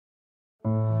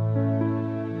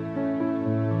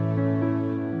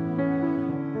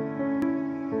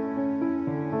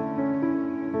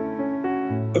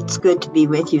It's good to be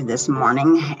with you this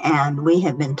morning, and we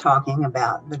have been talking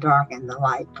about the dark and the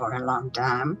light for a long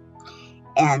time.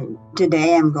 And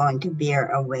today I'm going to veer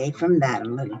away from that a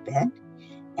little bit,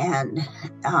 and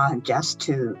just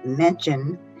to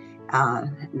mention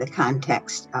the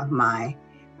context of my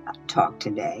talk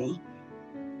today,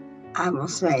 I will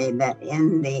say that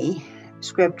in the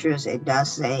scriptures it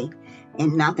does say,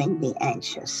 "In nothing be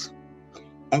anxious."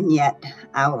 And yet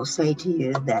I will say to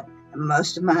you that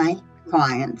most of my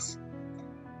clients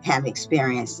have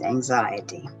experienced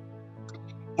anxiety.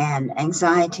 And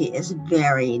anxiety is a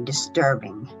very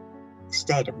disturbing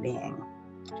state of being.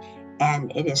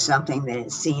 And it is something that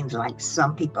it seems like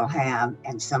some people have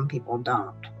and some people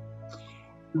don't.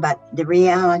 But the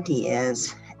reality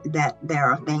is that there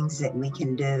are things that we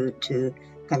can do to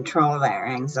control our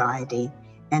anxiety,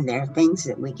 and there are things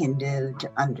that we can do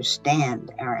to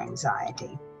understand our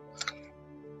anxiety.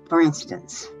 For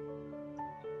instance,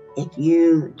 if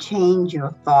you change your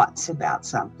thoughts about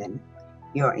something,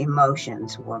 your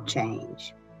emotions will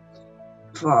change.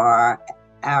 For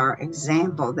our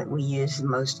example that we use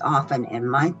most often in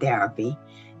my therapy,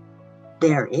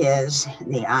 there is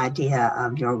the idea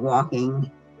of you're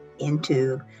walking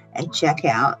into a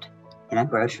checkout in a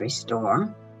grocery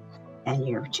store, and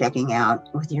you're checking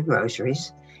out with your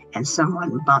groceries, and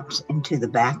someone bumps into the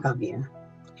back of you,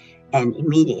 and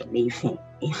immediately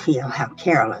you feel how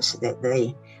careless that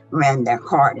they ran their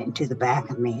cart into the back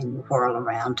of me, and you whirl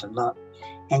around to look,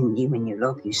 and when you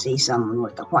look, you see someone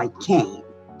with a white cane,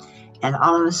 and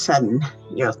all of a sudden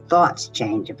your thoughts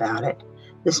change about it.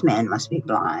 This man must be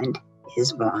blind,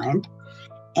 is blind,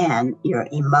 and your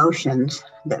emotions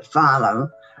that follow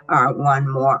are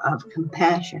one more of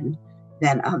compassion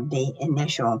than of the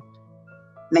initial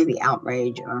maybe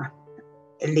outrage or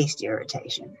at least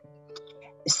irritation.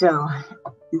 So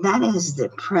that is the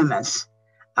premise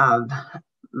of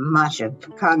much of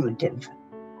cognitive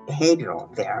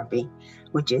behavioral therapy,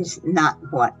 which is not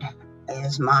what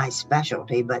is my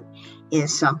specialty, but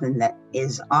is something that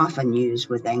is often used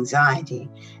with anxiety.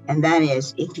 And that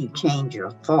is, if you change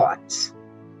your thoughts,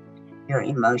 your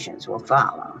emotions will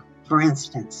follow. For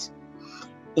instance,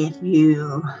 if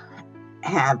you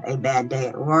have a bad day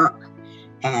at work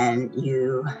and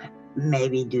you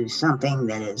maybe do something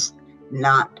that is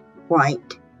not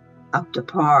quite up to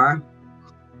par,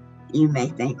 you may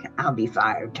think, "I'll be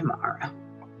fired tomorrow."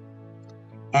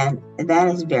 And that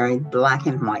is very black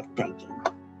and white thinking.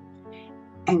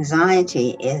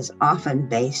 Anxiety is often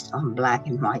based on black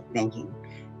and white thinking.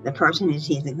 The person is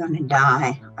either going to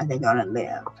die or they're going to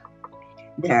live.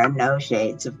 There are no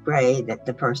shades of gray that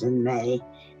the person may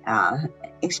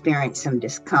experience some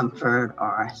discomfort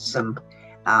or some,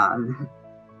 I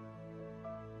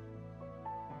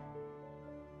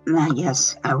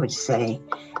guess I would say,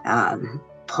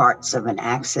 parts of an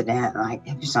accident, like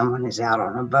if someone is out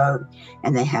on a boat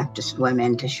and they have to swim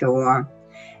into shore.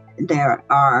 There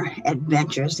are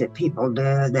adventures that people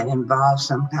do that involve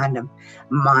some kind of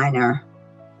minor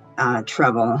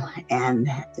trouble, and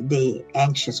the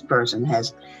anxious person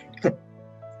has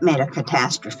made a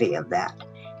catastrophe of that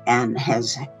and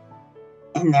has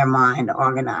in their mind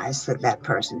organized that that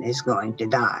person is going to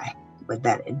die with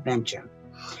that adventure.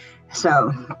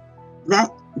 So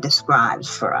that describes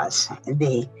for us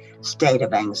the state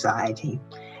of anxiety.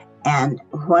 And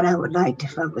what I would like to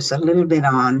focus a little bit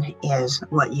on is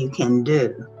what you can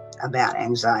do about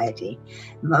anxiety.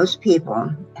 Most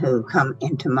people who come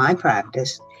into my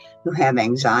practice who have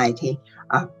anxiety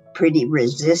are pretty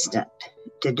resistant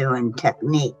to doing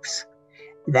techniques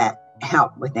that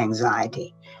help with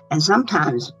anxiety. And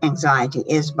sometimes anxiety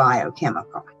is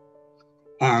biochemical.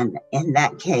 And in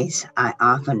that case, I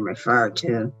often refer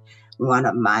to one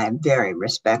of my very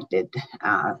respected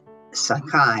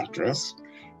psychiatrists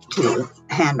to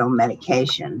handle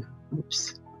medication.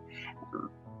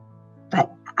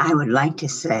 But I would like to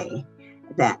say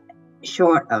that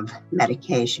short of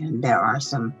medication, there are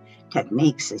some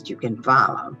techniques that you can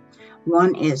follow.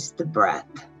 One is the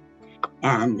breath.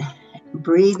 And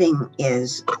breathing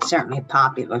is certainly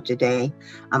popular today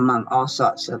among all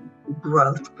sorts of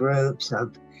growth groups,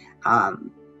 of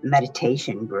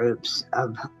meditation groups,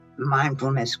 of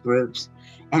mindfulness groups,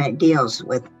 and it deals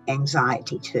with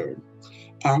anxiety too.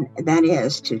 And that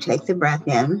is to take the breath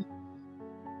in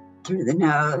through the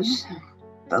nose,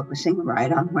 focusing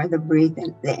right on where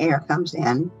the air comes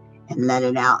in, and let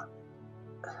it out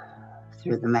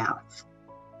through the mouth.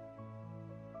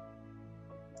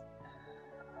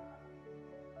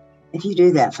 If you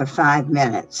do that for 5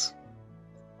 minutes,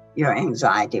 your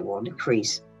anxiety will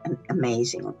decrease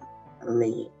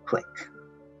amazingly quick.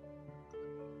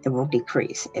 It will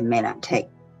decrease. It may not take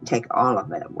all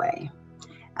of it away.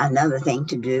 Another thing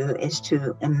to do is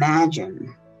to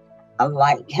imagine a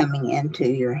light coming into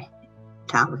your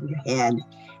top of your head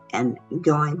and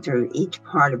going through each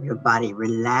part of your body,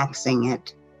 relaxing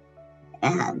it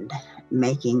and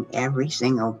making every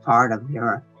single part of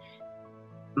your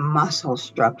muscle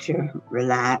structure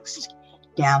relaxed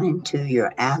down into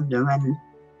your abdomen,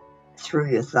 through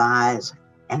your thighs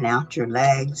and out your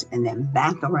legs, and then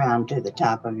back around to the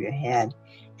top of your head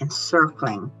and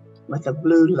circling with a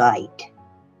blue light.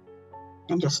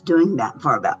 And just doing that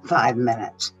for about 5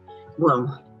 minutes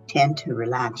will tend to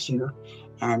relax you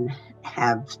and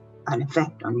have an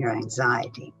effect on your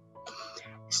anxiety.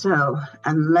 So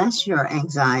unless your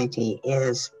anxiety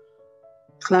is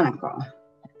clinical,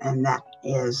 and that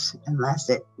is unless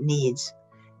it needs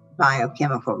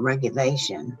biochemical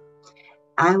regulation,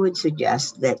 I would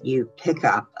suggest that you pick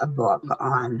up a book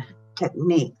on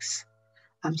techniques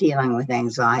of dealing with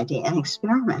anxiety and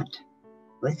experiment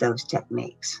with those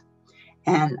techniques.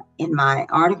 And in my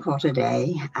article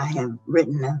today, I have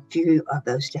written a few of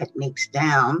those techniques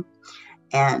down.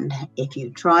 And if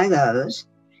you try those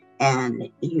and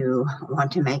you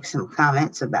want to make some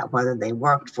comments about whether they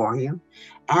worked for you,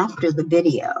 after the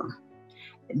video,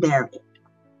 there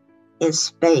is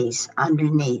space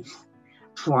underneath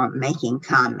for making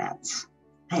comments.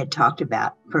 I had talked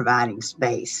about providing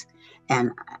space.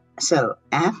 And so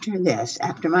after this,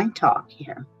 after my talk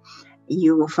here,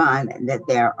 you will find that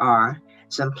there are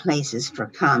some places for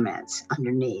comments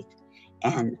underneath.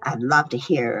 And I'd love to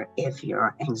hear if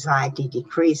your anxiety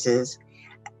decreases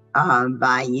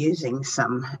by using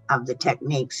some of the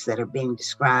techniques that are being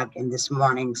described in this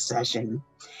morning's session.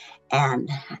 And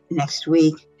next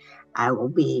week, I will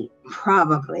be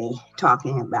probably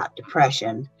talking about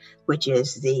depression, which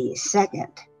is the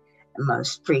second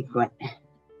most frequent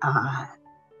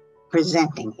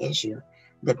presenting issue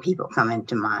that people come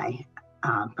into my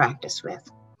practice with.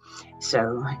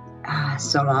 So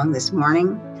long this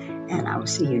morning, and I will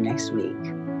see you next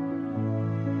week.